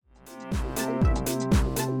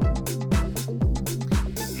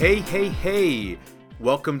Hey!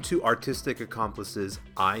 Welcome to Artistic Accomplices.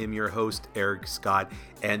 I am your host, Eric Scott,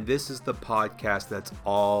 and this is the podcast that's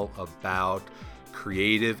all about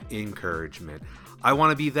creative encouragement. I want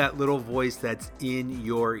to be that little voice that's in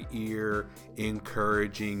your ear,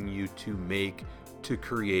 encouraging you to make, to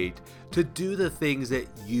create, to do the things that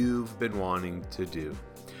you've been wanting to do.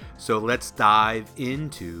 So let's dive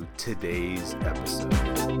into today's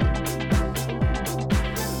episode.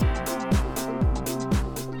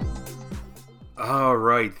 All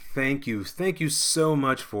right, thank you. Thank you so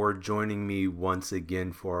much for joining me once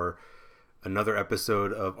again for another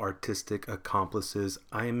episode of Artistic Accomplices.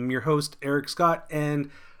 I'm your host, Eric Scott, and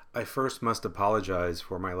I first must apologize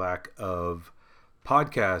for my lack of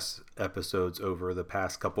podcast episodes over the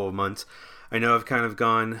past couple of months. I know I've kind of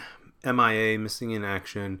gone MIA, missing in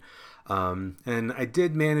action, and I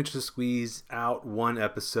did manage to squeeze out one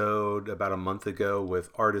episode about a month ago with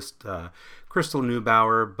artist Crystal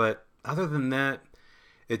Neubauer, but other than that,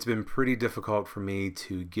 it's been pretty difficult for me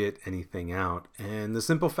to get anything out. And the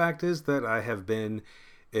simple fact is that I have been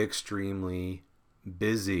extremely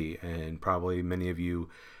busy. And probably many of you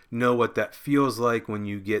know what that feels like when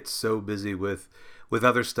you get so busy with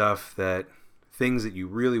other stuff that things that you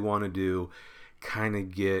really want to do kind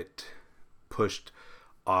of get pushed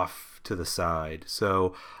off to the side.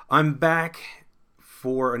 So I'm back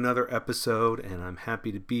for another episode, and I'm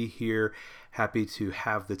happy to be here. Happy to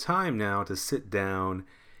have the time now to sit down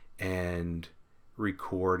and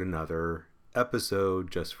record another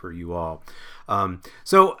episode just for you all.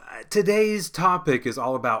 So today's topic is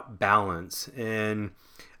all about balance, and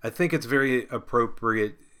I think it's very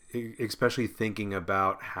appropriate, especially thinking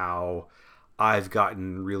about how I've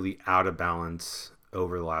gotten really out of balance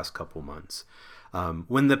over the last couple months.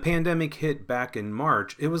 When the pandemic hit back in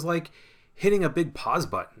March, it was like hitting a big pause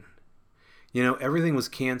button. You know, everything was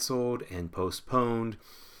canceled and postponed,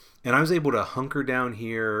 and I was able to hunker down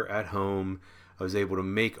here at home. I was able to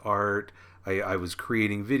make art. I was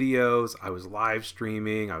creating videos. I was live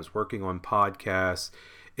streaming. I was working on podcasts.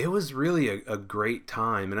 It was really a great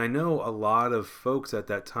time, and I know a lot of folks at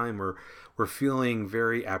that time were feeling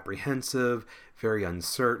very apprehensive, very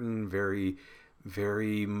uncertain, very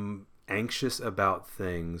anxious about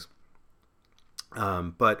things.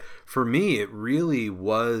 But for me, it really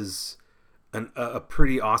was a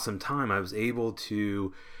pretty awesome time. I was able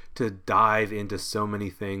to dive into so many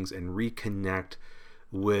things and reconnect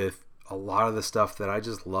with a lot of the stuff that I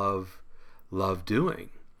just love doing.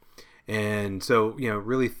 And so, you know,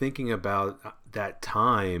 really thinking about that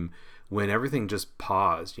time when everything just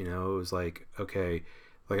paused, you know, it was like, okay,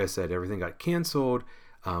 like I said, everything got canceled.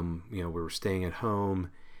 We were staying at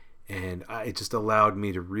home, and it just allowed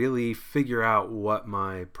me to really figure out what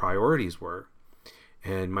my priorities were.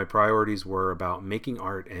 And my priorities were about making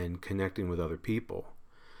art and connecting with other people.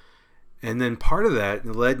 And then part of that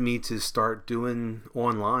led me to start doing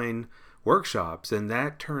online workshops, and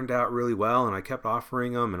that turned out really well, and I kept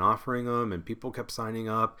offering them, and people kept signing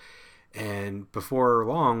up. And before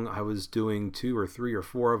long, I was doing 2 or 3 or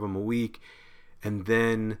 4 of them a week, and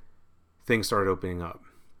then things started opening up.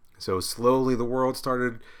 So slowly the world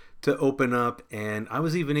started to open up, and I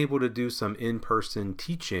was even able to do some in-person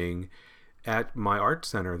teaching at my art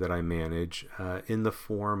center that I manage in the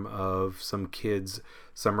form of some kids'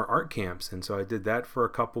 summer art camps. And so I did that for a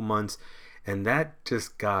couple months, and that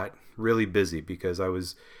just got really busy because I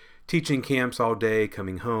was teaching camps all day,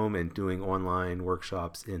 coming home and doing online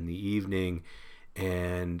workshops in the evening,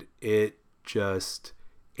 and it just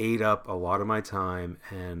ate up a lot of my time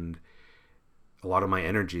and a lot of my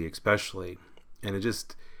energy especially, and it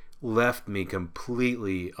just left me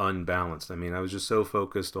completely unbalanced. I mean, I was just so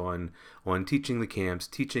focused on teaching the camps,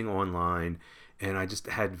 teaching online, and I just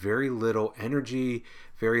had very little energy,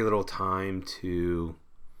 very little time to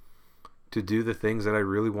do the things that I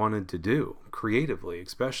really wanted to do, creatively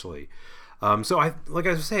especially. So like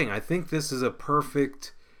I was saying, I think this is a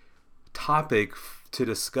perfect topic to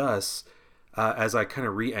discuss as I kind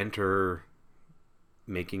of re-enter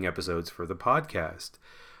making episodes for the podcast.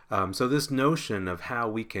 So this notion of how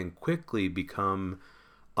we can quickly become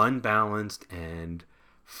unbalanced and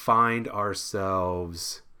find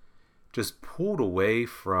ourselves just pulled away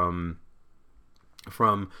from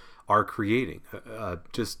our creating,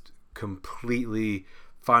 just completely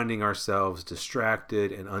finding ourselves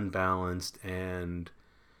distracted and unbalanced and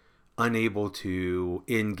unable to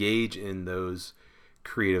engage in those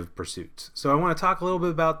creative pursuits. So I want to talk a little bit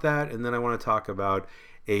about that, and then I want to talk about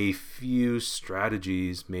a few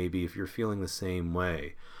strategies, maybe, if you're feeling the same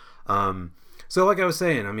way. So like I was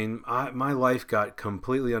saying, I mean, my life got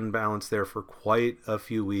completely unbalanced there for quite a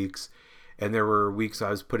few weeks, And there were weeks I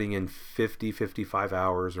was putting in 50, 55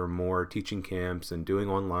 hours or more teaching camps and doing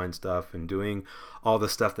online stuff and doing all the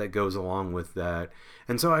stuff that goes along with that.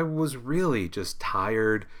 And so I was really just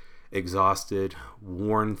tired, exhausted,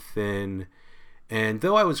 worn thin. And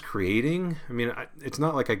though I was creating, I mean, it's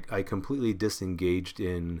not like I completely disengaged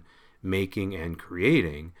in making and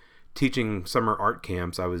creating. Teaching summer art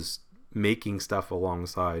camps, I was making stuff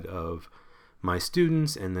alongside of my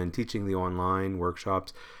students, and then teaching the online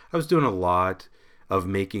workshops. I was doing a lot of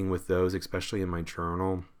making with those, especially in my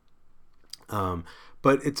journal.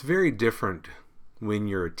 But it's very different when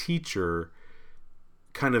you're a teacher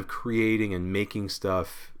kind of creating and making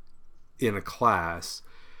stuff in a class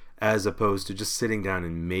as opposed to just sitting down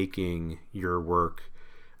and making your work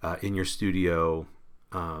in your studio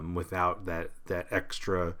without that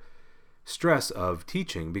extra stress of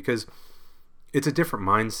teaching, because it's a different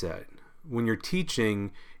mindset. When you're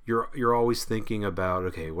teaching, you're always thinking about,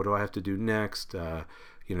 okay, what do I have to do next? How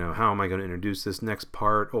am I going to introduce this next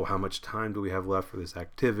part? Oh, how much time do we have left for this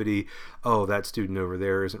activity? Oh, that student over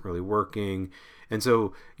there isn't really working. And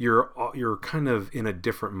so you're kind of in a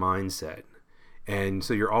different mindset. And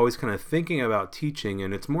so you're always kind of thinking about teaching,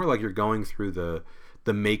 and it's more like you're going through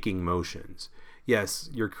the making motions. Yes,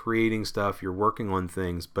 you're creating stuff, you're working on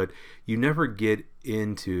things, but you never get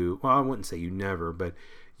into, well, I wouldn't say you never, but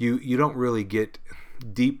you don't really get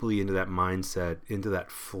deeply into that mindset, into that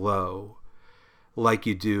flow, like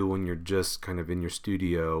you do when you're just kind of in your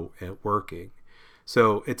studio at working.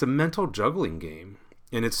 So it's a mental juggling game,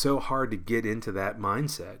 and it's so hard to get into that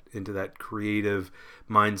mindset, into that creative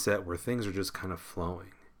mindset where things are just kind of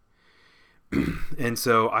flowing. And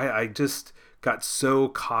so I just got so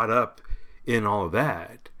caught up in all of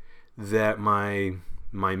that my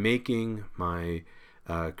making, my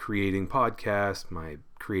creating podcasts, my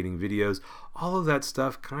creating videos, all of that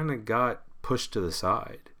stuff kind of got pushed to the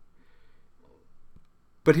side.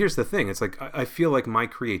 But here's the thing, it's like I feel like my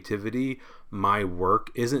creativity, my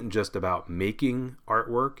work isn't just about making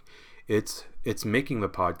artwork. It's making the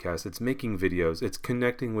podcast, it's making videos, it's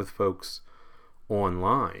connecting with folks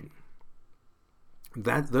online.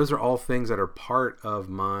 Those are all things that are part of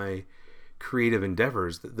my creative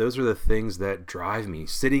endeavors. Those are the things that drive me.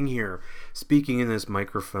 Sitting here speaking in this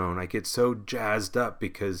microphone, I get so jazzed up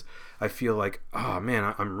because I feel like, oh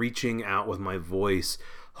man, I'm reaching out with my voice,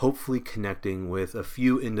 hopefully connecting with a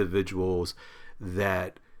few individuals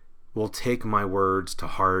that will take my words to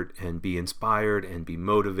heart and be inspired and be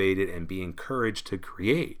motivated and be encouraged to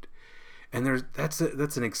create. And that's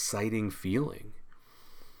an exciting feeling.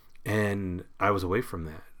 And I was away from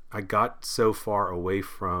that. I got so far away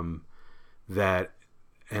from that,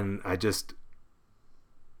 and I just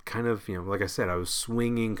kind of, like I said, I was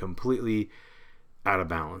swinging completely out of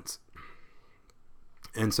balance.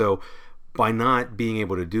 And so by not being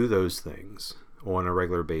able to do those things on a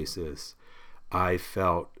regular basis, I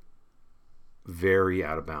felt very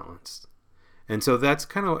out of balance. And so that's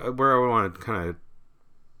kind of where I want to kind of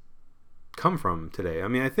come from today. I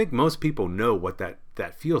mean, I think most people know what that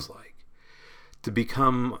feels like, to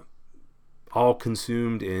become all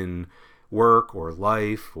consumed in work or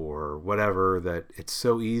life or whatever, that it's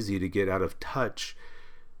so easy to get out of touch,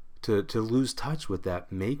 to lose touch with that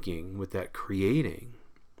making, with that creating.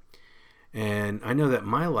 And I know that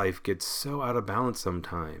my life gets so out of balance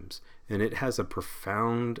sometimes, and it has a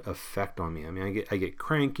profound effect on me. I mean, I get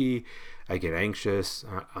cranky, I get anxious,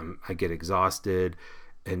 I get exhausted,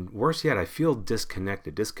 and worse yet, I feel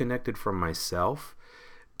disconnected from myself,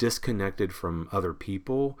 disconnected from other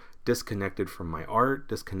people, disconnected from my art,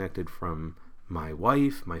 disconnected from my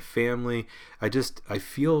wife, my family. I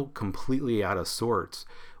feel completely out of sorts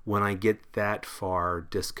when I get that far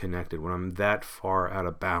disconnected, when I'm that far out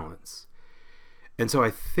of balance. And so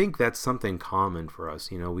I think that's something common for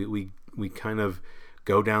us. We kind of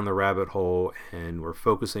go down the rabbit hole and we're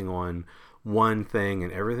focusing on one thing,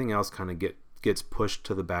 and everything else kind of gets pushed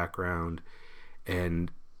to the background.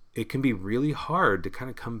 And it can be really hard to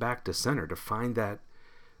kind of come back to center, to find that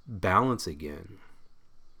balance again.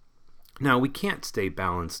 Now, we can't stay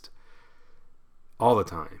balanced all the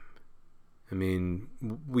time. I mean,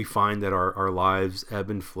 we find that our lives ebb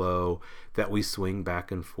and flow, that we swing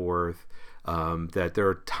back and forth, that there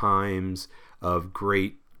are times of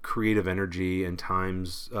great creative energy and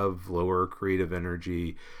times of lower creative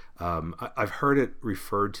energy. I've heard it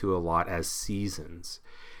referred to a lot as seasons,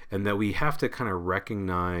 and that we have to kind of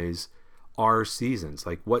recognize our seasons,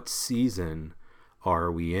 like what season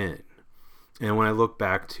are we in? And when I look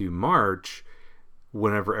back to March,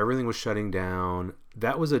 whenever everything was shutting down,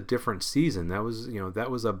 that was a different season. That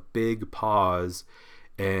was a big pause,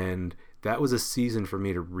 and that was a season for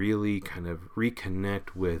me to really kind of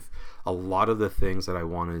reconnect with a lot of the things that I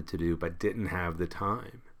wanted to do but didn't have the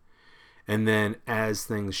time. And then as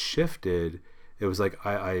things shifted, it was like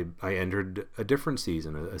I entered a different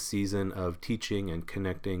season, a season of teaching and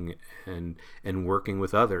connecting and working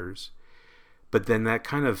with others. But then that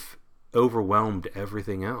kind of overwhelmed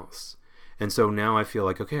everything else. And so now I feel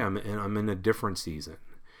like, okay, I'm in a different season.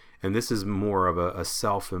 And this is more of a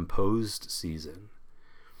self-imposed season.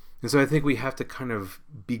 And so I think we have to kind of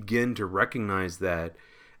begin to recognize that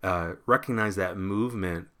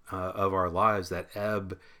movement of our lives, that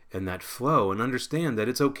ebb and that flow, and understand that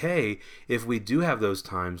it's okay if we do have those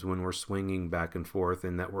times when we're swinging back and forth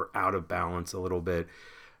and that we're out of balance a little bit.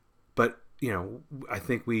 But, I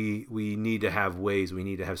think we need to have ways, we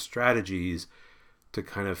need to have strategies to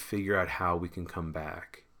kind of figure out how we can come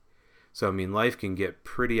back. So, life can get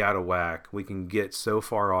pretty out of whack. We can get so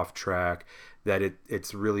far off track that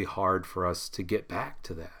it's really hard for us to get back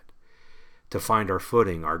to that, to find our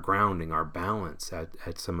footing, our grounding, our balance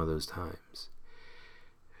at some of those times.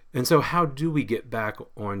 And so how do we get back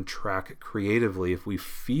on track creatively if we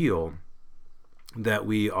feel that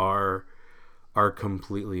we are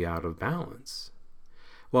completely out of balance?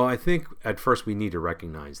 Well, I think at first we need to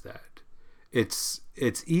recognize that. It's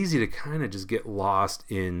easy to kind of just get lost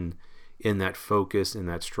in that focus, in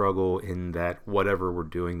that struggle, in that whatever we're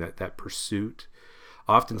doing, that pursuit.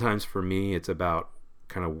 Oftentimes for me, it's about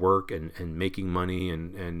kind of work and making money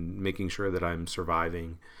and making sure that I'm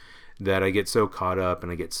surviving, that I get so caught up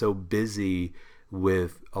and I get so busy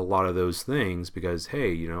with a lot of those things because,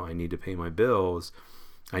 hey, I need to pay my bills,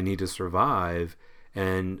 I need to survive,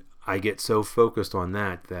 and I get so focused on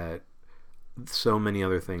that so many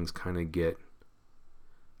other things kind of get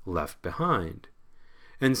left behind.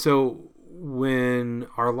 And so when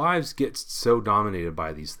our lives get so dominated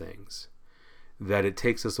by these things that it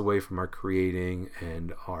takes us away from our creating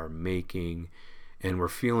and our making, and we're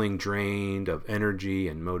feeling drained of energy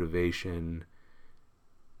and motivation,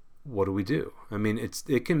 what do we do?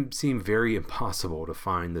 It can seem very impossible to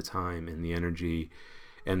find the time and the energy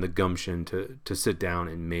and the gumption to sit down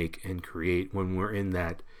and make and create when we're in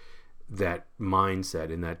that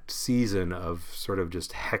mindset, in that season of sort of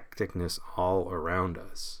just hecticness all around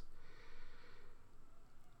us.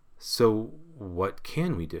 So what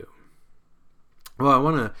can we do? Well, I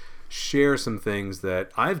want to share some things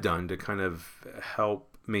that I've done to kind of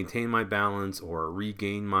help maintain my balance or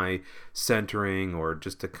regain my centering, or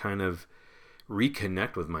just to kind of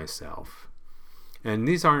reconnect with myself. And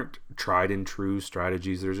these aren't tried and true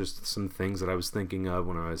strategies. They're just some things that I was thinking of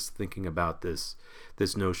when I was thinking about this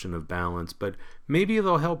notion of balance. But maybe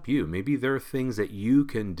they'll help you. Maybe there are things that you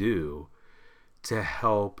can do to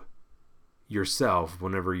help yourself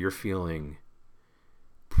whenever you're feeling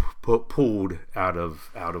pulled out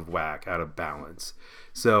of whack, out of balance.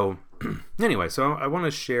 So anyway, so I want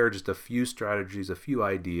to share just a few strategies, a few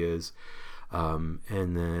ideas, and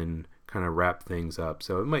then kind of wrap things up.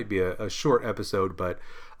 So it might be a short episode, but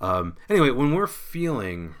anyway, when we're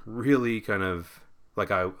feeling really kind of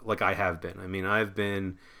like I have been, I've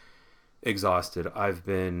been exhausted. I've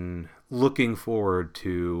been looking forward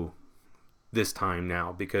to this time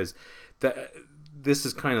now, because this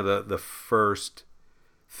is kind of the first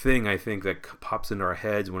thing I think that pops into our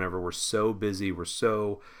heads whenever we're so busy, we're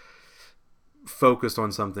so focused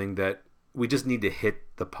on something that we just need to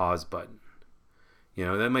hit the pause button.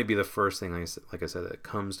 That might be the first thing, like I said, that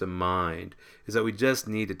comes to mind, is that we just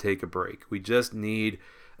need to take a break. We just need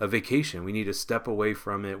a vacation. We need to step away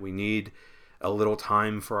from it. We need a little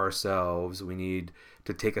time for ourselves. We need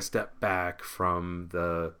to take a step back from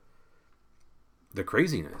the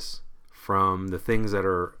craziness, from the things that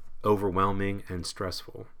are overwhelming and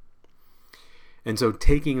stressful. And so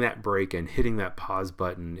taking that break and hitting that pause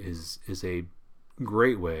button is a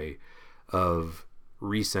great way of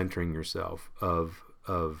recentering yourself, of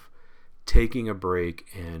taking a break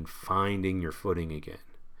and finding your footing again.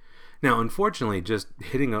 Now, unfortunately, just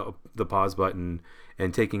hitting the pause button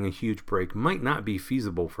and taking a huge break might not be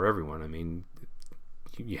feasible for everyone.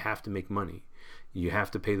 You have to make money. You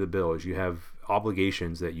have to pay the bills. You have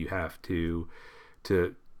obligations that you have to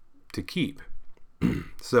keep.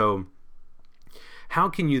 So how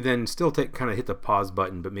can you then still kind of hit the pause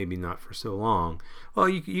button, but maybe not for so long? Well,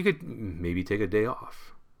 you could maybe take a day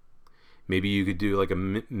off. Maybe you could do like a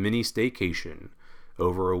mini staycation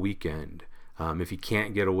over a weekend. If you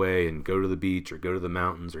can't get away and go to the beach or go to the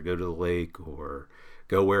mountains or go to the lake or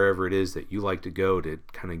go wherever it is that you like to go to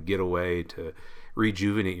kind of get away, to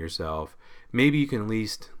rejuvenate yourself, maybe you can at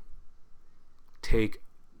least take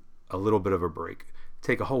a little bit of a break.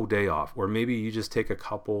 Take a whole day off, or maybe you just take a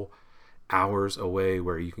couple hours away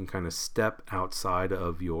where you can kind of step outside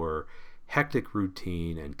of your hectic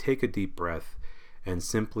routine and take a deep breath and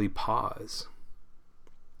simply pause.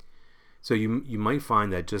 So you might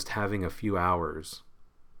find that just having a few hours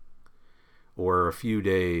or a few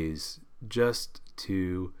days just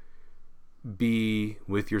to be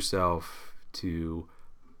with yourself, to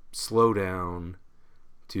slow down,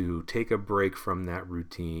 to take a break from that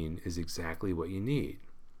routine is exactly what you need.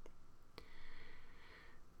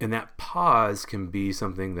 And that pause can be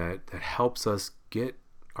something that helps us get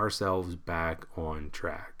ourselves back on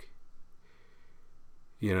track.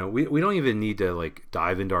 You know, we don't even need to like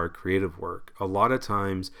dive into our creative work. A lot of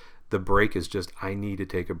times the break is just, I need to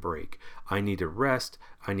take a break. I need to rest.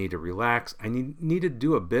 I need to relax. I need to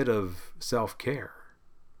do a bit of self-care.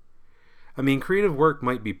 I mean, creative work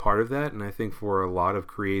might be part of that. And I think for a lot of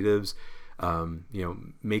creatives,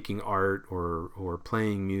 making art or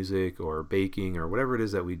playing music or baking or whatever it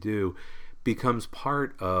is that we do becomes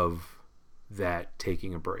part of that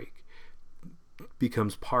taking a break,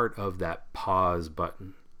 becomes part of that pause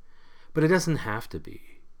button. But it doesn't have to be.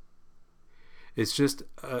 It's just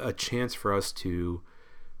a chance for us to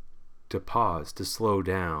pause, to slow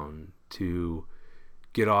down, to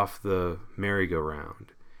get off the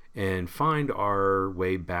merry-go-round and find our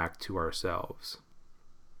way back to ourselves.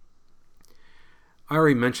 I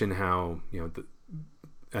already mentioned how,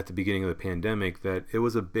 at the beginning of the pandemic that it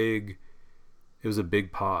was a big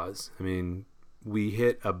pause. I mean, we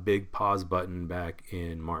hit a big pause button back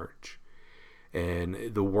in March.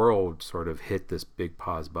 And the world sort of hit this big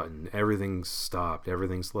pause button. Everything stopped.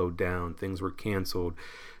 Everything slowed down. Things were canceled.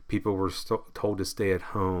 People were told to stay at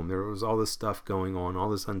home. There was all this stuff going on, all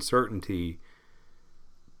this uncertainty.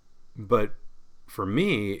 But for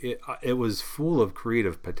me, it was full of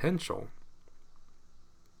creative potential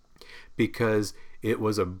because it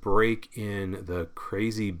was a break in the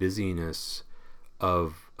crazy busyness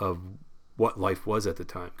of what life was at the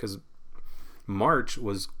time. Because March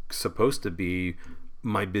was supposed to be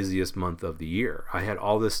my busiest month of the year. I had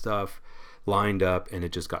all this stuff lined up and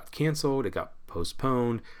it just got canceled. It got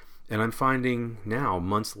postponed. And I'm finding now,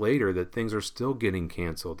 months later, that things are still getting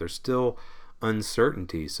canceled. There's still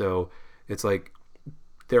uncertainty. So it's like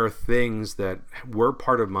there are things that were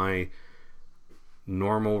part of my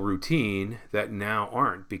normal routine that now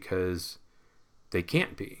aren't because they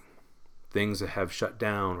can't be. Things that have shut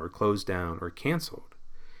down or closed down or canceled.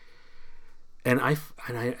 And I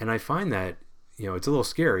find that, it's a little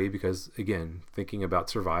scary because, again, thinking about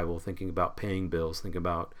survival, thinking about paying bills, thinking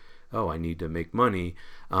about, I need to make money.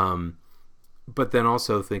 But then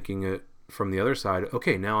also thinking it from the other side,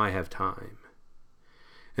 okay, now I have time.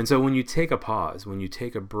 And so when you take a pause, when you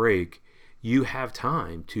take a break, you have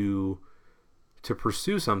time to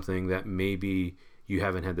pursue something that maybe you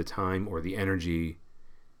haven't had the time or the energy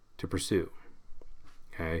to pursue.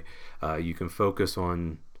 Okay? You can focus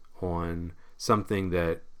on something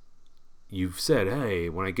that you've said, hey,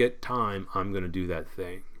 when I get time, I'm going to do that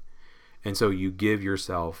thing. And so you give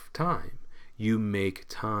yourself time. You make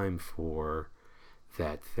time for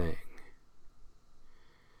that thing.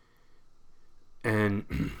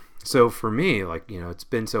 And so for me, it's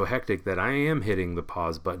been so hectic that I am hitting the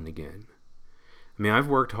pause button again. I mean, I've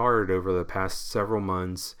worked hard over the past several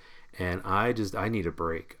months and I need a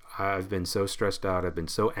break. I've been so stressed out. I've been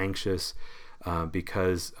so anxious.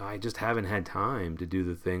 Because I just haven't had time to do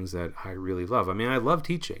the things that I really love. I mean, I love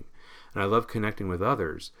teaching and I love connecting with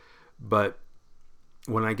others, but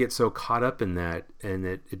when I get so caught up in that and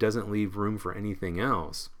it doesn't leave room for anything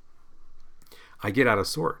else, I get out of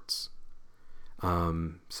sorts.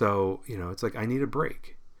 So, it's like I need a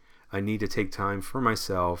break. I need to take time for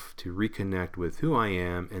myself to reconnect with who I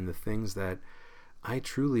am and the things that I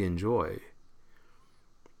truly enjoy.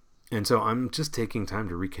 And so I'm just taking time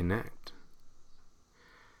to reconnect.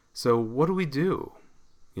 So what do we do?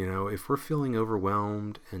 If we're feeling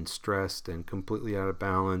overwhelmed and stressed and completely out of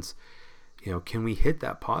balance, can we hit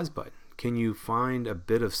that pause button? Can you find a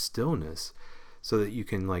bit of stillness so that you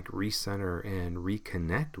can recenter and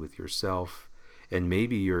reconnect with yourself and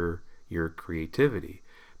maybe your creativity?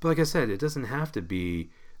 But like I said, it doesn't have to be,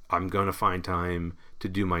 I'm going to find time to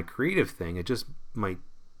do my creative thing. It just might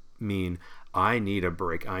mean I need a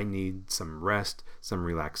break. I need some rest, some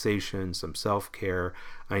relaxation, some self-care.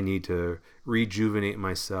 I need to rejuvenate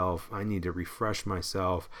myself. I need to refresh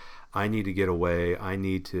myself. I need to get away. I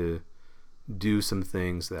need to do some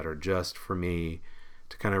things that are just for me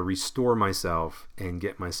to kind of restore myself and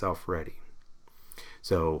get myself ready.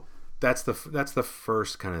 So that's the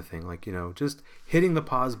first kind of thing, just hitting the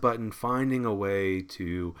pause button, finding a way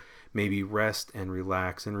to maybe rest and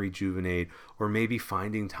relax and rejuvenate, or maybe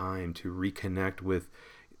finding time to reconnect with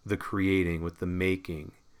the creating, with the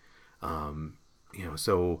making.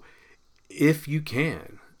 So if you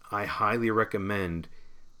can, I highly recommend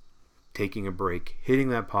taking a break, hitting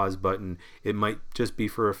that pause button. It might just be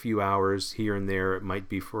for a few hours here and there. It might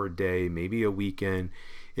be for a day, maybe a weekend.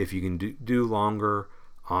 If you can do longer,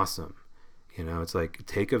 awesome. It's like,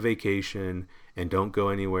 take a vacation and don't go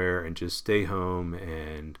anywhere and just stay home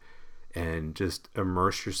and just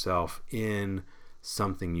immerse yourself in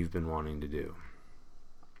something you've been wanting to do.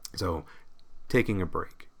 So taking a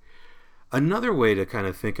break. Another way to kind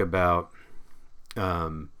of think about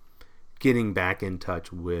getting back in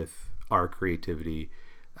touch with our creativity,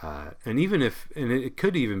 and it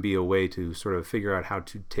could even be a way to sort of figure out how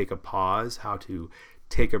to take a pause, how to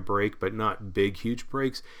take a break, but not big, huge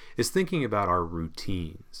breaks, is thinking about our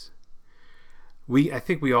routines. I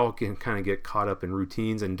think we all can kind of get caught up in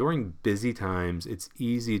routines, and during busy times, it's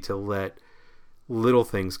easy to let little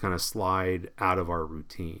things kind of slide out of our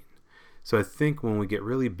routine. So I think when we get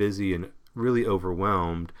really busy and really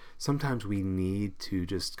overwhelmed, sometimes we need to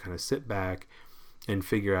just kind of sit back and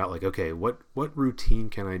figure out, like, okay, what routine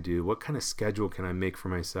can I do? What kind of schedule can I make for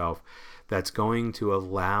myself that's going to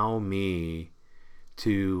allow me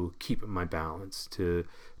to keep my balance, to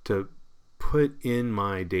put in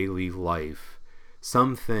my daily life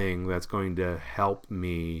something that's going to help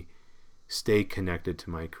me stay connected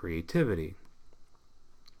to my creativity.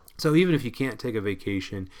 So even if you can't take a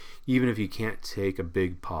vacation, even if you can't take a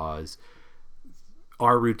big pause,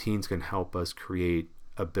 our routines can help us create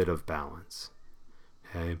a bit of balance.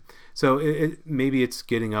 Okay, so maybe it's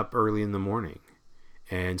getting up early in the morning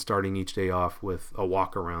and starting each day off with a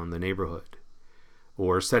walk around the neighborhood,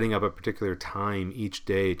 or setting up a particular time each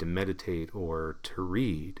day to meditate or to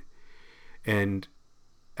read. And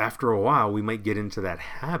after a while, we might get into that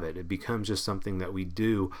habit. It becomes just something that we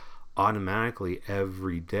do automatically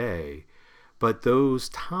every day. But those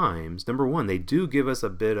times, number one, they do give us a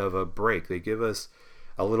bit of a break. They give us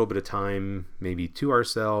a little bit of time, maybe to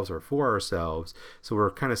ourselves or for ourselves. So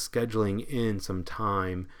we're kind of scheduling in some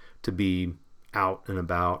time to be out and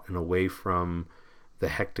about and away from the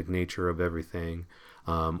hectic nature of everything.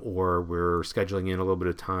 Or we're scheduling in a little bit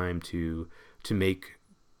of time to make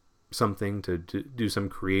something, to do some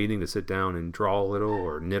creating, to sit down and draw a little,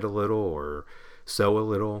 or knit a little, or sew a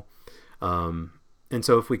little. And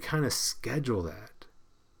so if we kind of schedule that,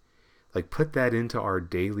 like put that into our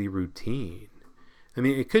daily routine, I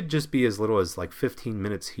mean, it could just be as little as like 15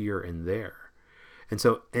 minutes here and there. And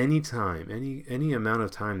so any amount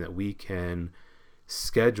of time that we can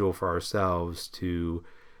schedule for ourselves to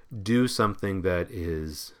do something that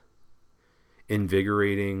is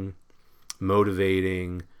invigorating,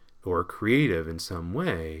 motivating, or creative in some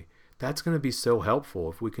way, that's going to be so helpful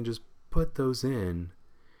if we can just put those in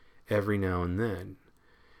every now and then.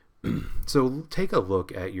 So take a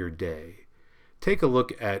look at your day. Take a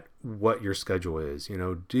look at what your schedule is.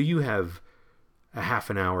 Do you have a half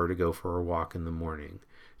an hour to go for a walk in the morning?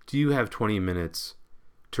 Do you have 20 minutes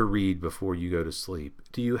to read before you go to sleep?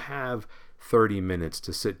 Do you have 30 minutes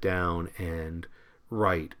to sit down and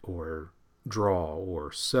write or draw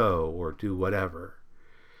or sew or do whatever?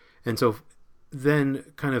 And so then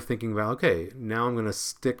kind of thinking about, okay, now I'm going to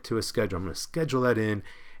stick to a schedule. I'm going to schedule that in,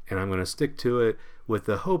 and I'm going to stick to it with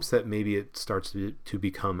the hopes that maybe it starts to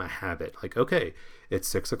become a habit. Like, okay, it's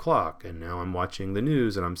 6 o'clock and now I'm watching the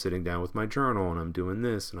news and I'm sitting down with my journal and I'm doing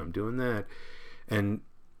this and I'm doing that. And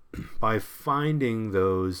by finding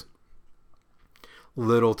those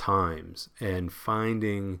little times and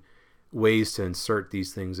finding ways to insert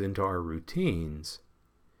these things into our routines,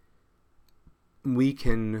 we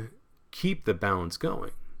can keep the balance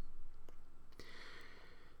going.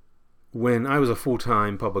 When I was a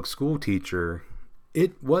full-time public school teacher,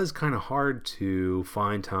 it was kind of hard to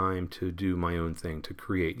find time to do my own thing, to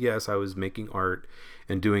create. Yes, I was making art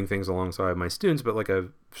and doing things alongside my students, but like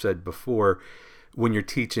I've said before, when you're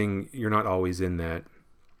teaching, you're not always in that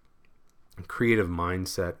creative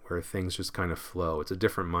mindset where things just kind of flow. It's a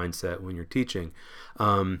different mindset when you're teaching.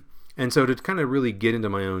 And so to kind of really get into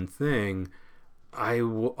my own thing, I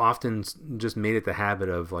often just made it the habit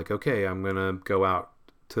of like, okay, I'm going to go out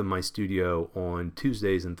to my studio on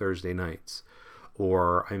Tuesdays and Thursday nights.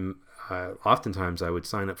 Or oftentimes I would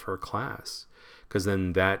sign up for a class, because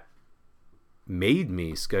then that made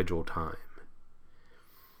me schedule time.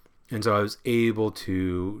 And so I was able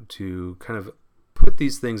to kind of put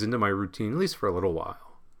these things into my routine, at least for a little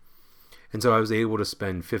while. And so I was able to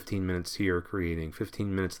spend 15 minutes here creating,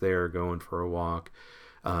 15 minutes there going for a walk.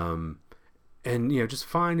 And, just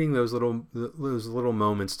finding those little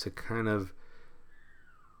moments to kind of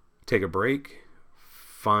take a break,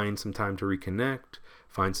 find some time to reconnect,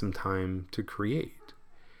 find some time to create.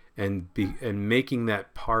 and making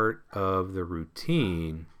that part of the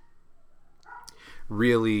routine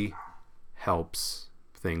really helps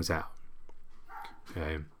things out.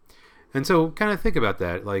 Okay. And so kind of think about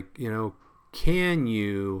that. Like, can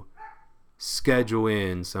you schedule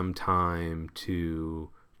in some time to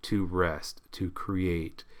rest, to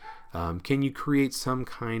create? Can you create some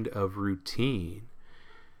kind of routine?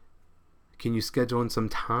 Can you schedule in some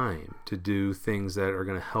time to do things that are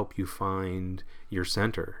going to help you find your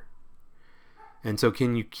center? And so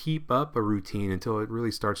can you keep up a routine until it really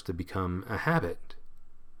starts to become a habit?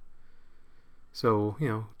 So,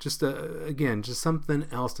 just again, just something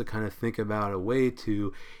else to kind of think about, a way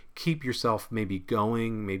to keep yourself maybe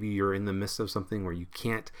going. Maybe you're in the midst of something where you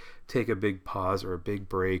can't take a big pause or a big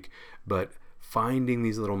break, but finding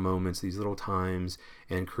these little moments, these little times,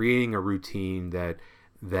 and creating a routine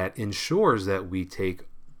that ensures that we take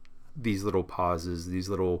these little pauses, these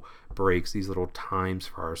little breaks, these little times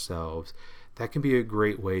for ourselves, that can be a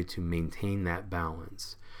great way to maintain that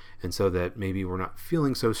balance. And so that maybe we're not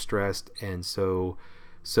feeling so stressed and so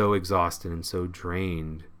exhausted and so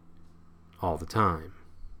drained all the time.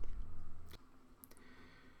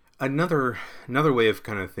 Another way of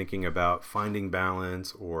kind of thinking about finding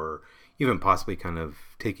balance, or even possibly kind of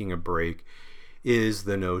taking a break, is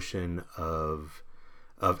the notion of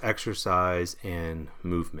exercise and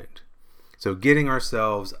movement. So getting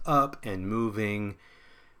ourselves up and moving,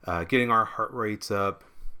 getting our heart rates up,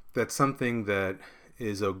 that's something that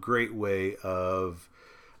is a great way of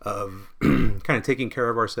kind of taking care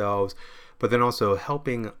of ourselves, but then also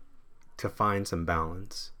helping to find some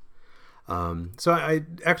balance. So I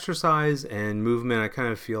exercise and movement, I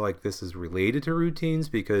kind of feel like this is related to routines,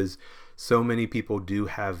 because so many people do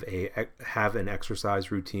have an exercise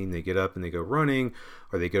routine. They get up and they go running,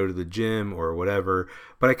 or they go to the gym or whatever.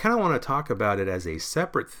 But I kind of want to talk about it as a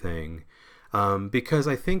separate thing, because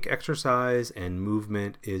I think exercise and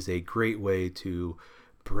movement is a great way to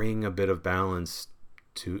bring a bit of balance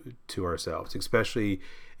to ourselves, especially,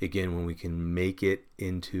 again, when we can make it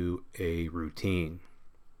into a routine.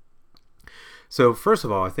 So first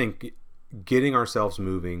of all, I think getting ourselves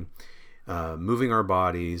moving, moving our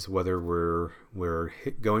bodies, whether we're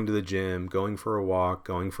going to the gym, going for a walk,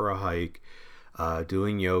 going for a hike,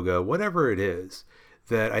 doing yoga, whatever it is,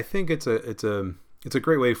 that I think it's a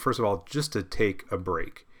great way, first of all, just to take a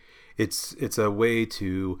break. It's a way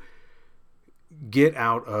to get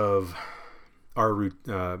out of our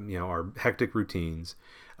hectic routines.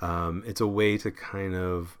 It's a way to kind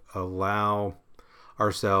of allow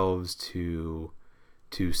ourselves to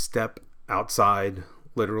step outside,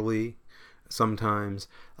 literally, sometimes.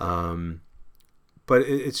 But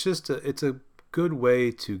it's a good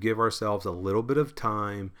way to give ourselves a little bit of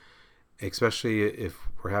time, especially if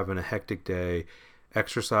we're having a hectic day.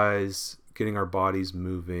 Exercise, getting our bodies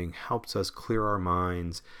moving, helps us clear our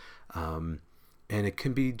minds. And it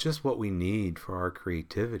can be just what we need for our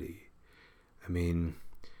creativity. I mean,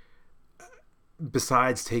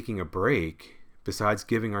 besides taking a break, besides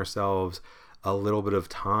giving ourselves a little bit of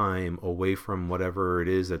time away from whatever it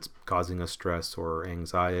is that's causing us stress or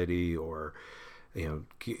anxiety, or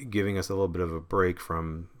giving us a little bit of a break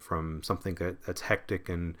from something that's hectic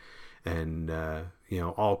and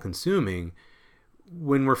all consuming,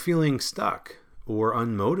 when we're feeling stuck or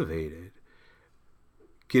unmotivated,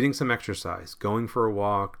 getting some exercise, going for a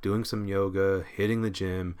walk, doing some yoga, hitting the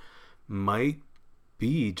gym might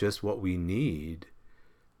be just what we need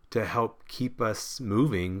to help keep us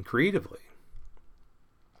moving creatively.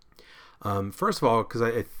 First of all, because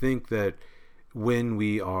I think that when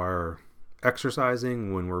we are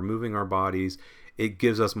exercising, when we're moving our bodies, it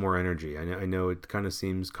gives us more energy. I know it kind of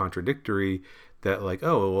seems contradictory that, like,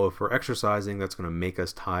 oh, well, if we're exercising, that's going to make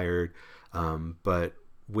us tired. But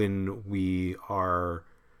when we are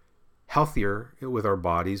healthier with our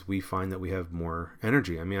bodies, we find that we have more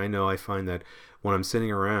energy. I mean, I find that when I'm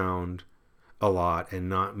sitting around a lot and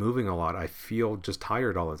not moving a lot, I feel just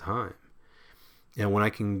tired all the time. And when I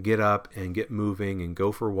can get up and get moving and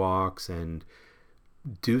go for walks and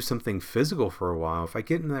do something physical for a while, if I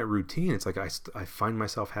get in that routine, it's like I find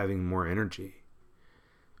myself having more energy.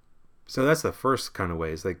 So that's the first kind of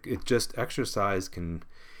way. Is like exercise can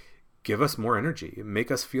give us more energy,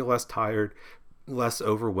 make us feel less tired, less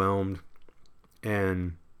overwhelmed,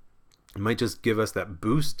 and it might just give us that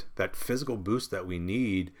boost, that physical boost that we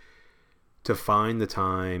need to find the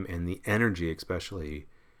time and the energy, especially,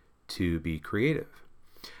 to be creative.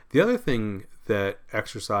 The other thing that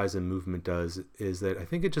exercise and movement does is that I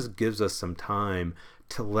think it just gives us some time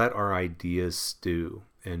to let our ideas stew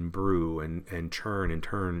and brew and churn and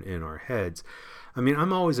turn in our heads. I mean,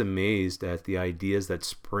 I'm always amazed at the ideas that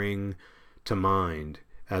spring to mind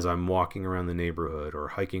as I'm walking around the neighborhood or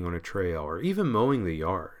hiking on a trail or even mowing the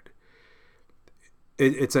yard.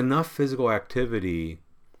 It's enough physical activity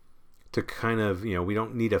to kind of, we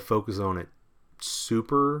don't need to focus on it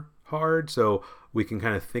super hard, so we can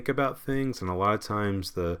kind of think about things. And a lot of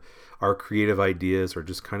times our creative ideas are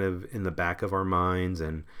just kind of in the back of our minds,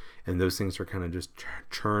 and those things are kind of just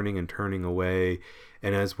churning and turning away.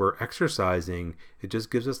 And as we're exercising, it just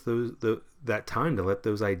gives us that time to let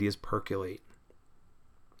those ideas percolate.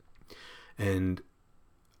 And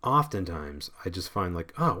oftentimes I just find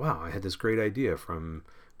like, oh wow, I had this great idea from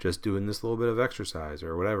just doing this little bit of exercise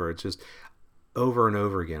or whatever. It's just over and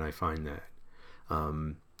over again I find that.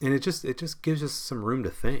 And it just gives us some room to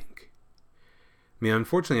think. I mean,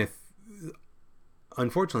 unfortunately,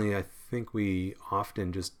 I think we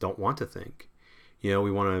often just don't want to think. We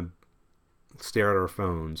want to stare at our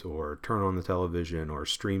phones or turn on the television or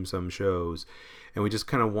stream some shows, and we just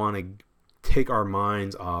kind of want to take our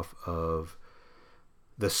minds off of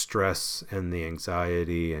the stress and the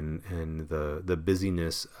anxiety and the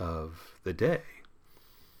busyness of the day.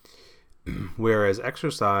 Whereas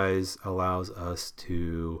exercise allows us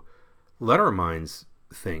to let our minds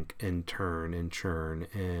think and turn and churn,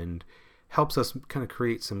 and helps us kind of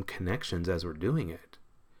create some connections as we're doing it.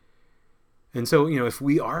 And so, if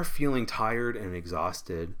we are feeling tired and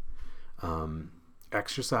exhausted,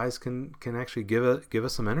 exercise can actually give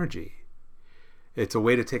us some energy. It's a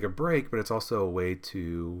way to take a break, but it's also a way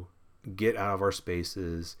to get out of our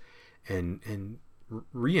spaces and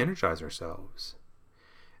re-energize ourselves.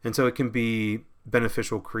 And so it can be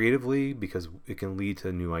beneficial creatively because it can lead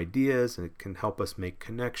to new ideas, and it can help us make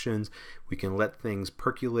connections. We can let things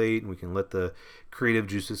percolate, and we can let the creative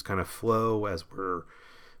juices kind of flow as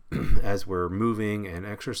we're moving and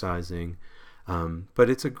exercising. But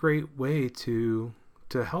it's a great way to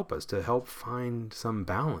help us, to help find some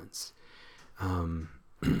balance.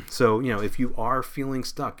 So, if you are feeling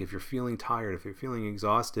stuck, if you're feeling tired, if you're feeling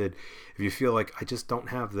exhausted, if you feel like I just don't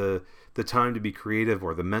have the time to be creative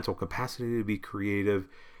or the mental capacity to be creative,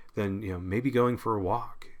 then, maybe going for a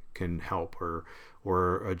walk can help,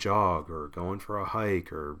 or a jog, or going for a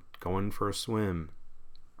hike, or going for a swim.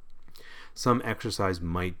 Some exercise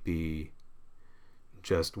might be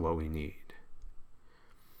just what we need.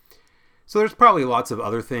 So there's probably lots of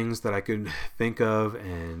other things that I could think of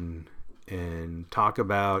and talk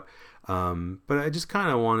about, but I just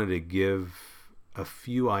kind of wanted to give a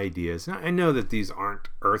few ideas. Now, I know that these aren't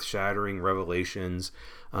earth-shattering revelations,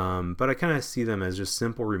 but I kind of see them as just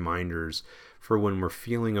simple reminders for when we're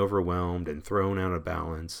feeling overwhelmed and thrown out of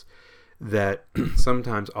balance, that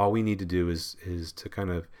sometimes all we need to do is to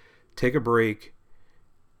kind of take a break,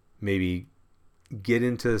 maybe get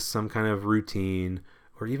into some kind of routine,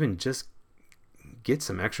 or even just get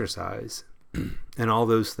some exercise. And all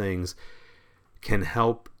those things can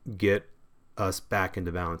help get us back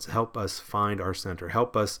into balance, help us find our center,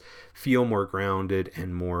 help us feel more grounded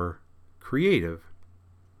and more creative.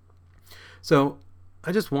 So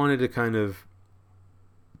I just wanted to kind of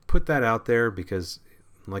put that out there because,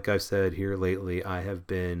 like I've said here lately, I have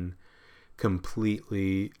been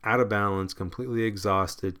completely out of balance, completely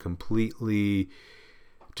exhausted, completely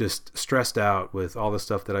just stressed out with all the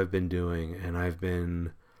stuff that I've been doing, and I've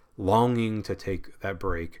been longing to take that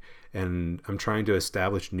break. And I'm trying to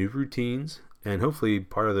establish new routines, and hopefully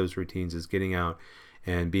part of those routines is getting out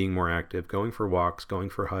and being more active, going for walks, going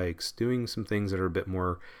for hikes, doing some things that are a bit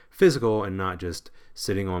more physical and not just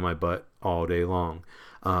sitting on my butt all day long.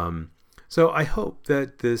 So I hope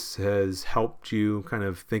that this has helped you kind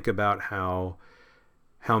of think about how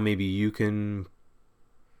maybe you can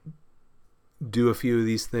do a few of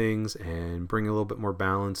these things and bring a little bit more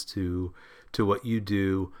balance to what you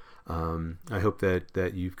do. I hope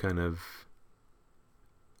that you've kind of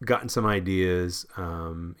gotten some ideas,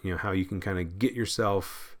 how you can kind of get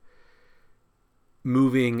yourself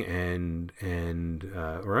moving and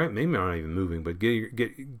or maybe not even moving, but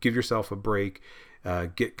give yourself a break,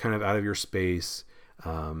 get kind of out of your space,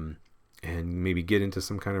 and maybe get into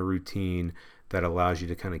some kind of routine that allows you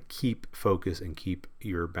to kind of keep focus and keep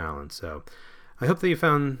your balance. So I hope that you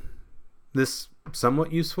found this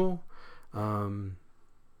somewhat useful.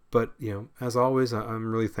 But, as always,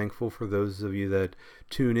 I'm really thankful for those of you that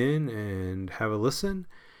tune in and have a listen.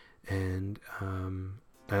 And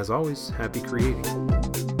as always, happy creating.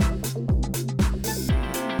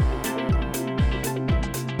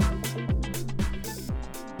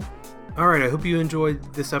 All right, I hope you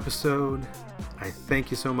enjoyed this episode. I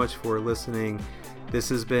thank you so much for listening. This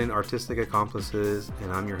has been Artistic Accomplices,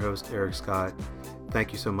 and I'm your host, Eric Scott.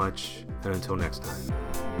 Thank you so much, and until next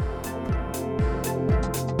time.